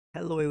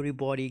Hello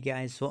everybody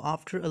guys. So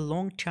after a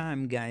long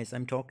time guys,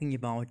 I'm talking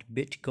about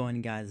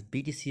Bitcoin guys.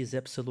 BTC is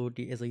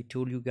absolutely, as I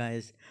told you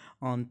guys,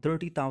 on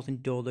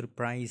 $30,000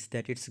 price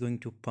that it's going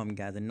to pump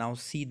guys, and now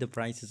see the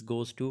prices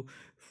goes to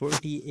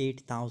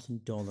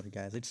 $48,000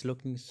 guys. It's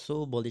looking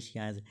so bullish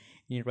guys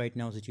in right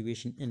now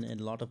situation, and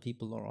a lot of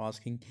people are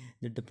asking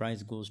that the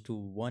price goes to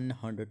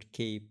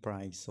 100k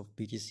price of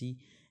BTC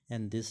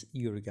and this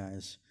year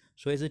guys.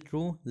 So is it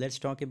true? Let's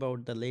talk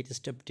about the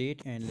latest update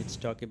and let's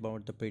talk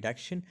about the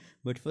prediction.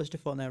 But first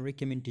of all, I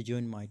recommend to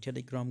join my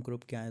Telegram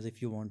group guys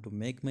if you want to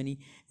make money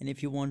and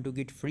if you want to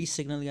get free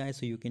signal guys,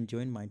 so you can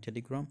join my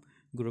Telegram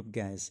group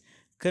guys.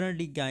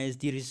 Currently guys,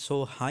 there is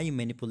so high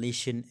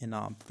manipulation in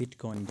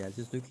Bitcoin guys.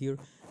 Just look here,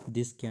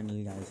 this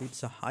candle guys,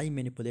 it's a high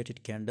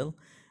manipulated candle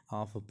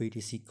of a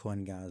BTC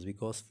coin guys,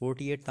 because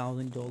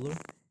 $48,000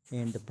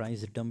 and the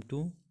price dumped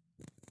to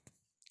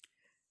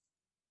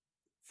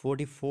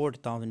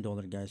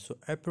 $44,000 guys. So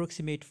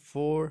approximate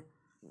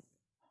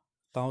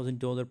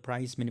 $4,000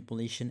 price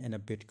manipulation in a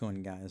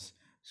Bitcoin guys.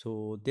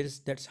 So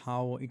that's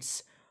how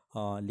it's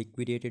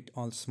liquidated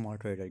on smart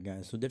trader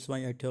guys. So that's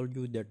why I told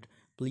you that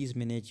please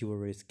manage your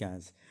risk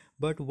guys.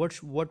 But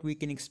what we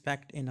can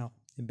expect in a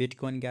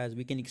Bitcoin guys,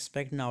 we can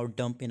expect now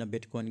dump in a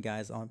Bitcoin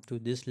guys up to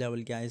this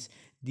level guys.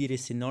 There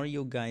is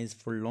scenario guys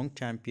for long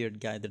time period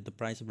guys that the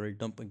price will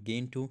dump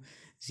again to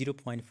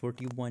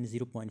 0.41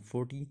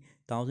 0.40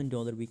 thousand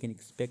dollar. We can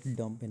expect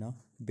dump in a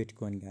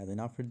Bitcoin guys,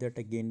 and after that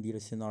again there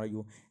is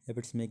scenario if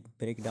it's make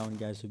breakdown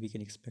guys, so we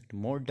can expect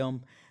more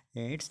dump,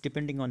 and it's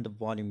depending on the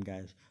volume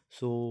guys.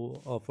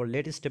 So for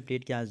latest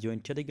update guys,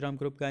 join Telegram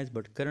group guys.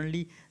 But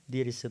currently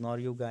there is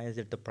scenario guys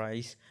that the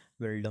price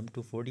will dump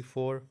to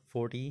 44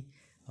 40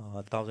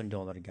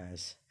 $1,000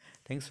 guys.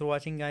 Thanks for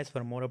watching guys.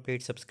 For more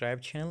updates,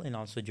 subscribe channel and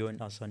also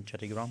join us on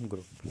Telegram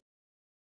group.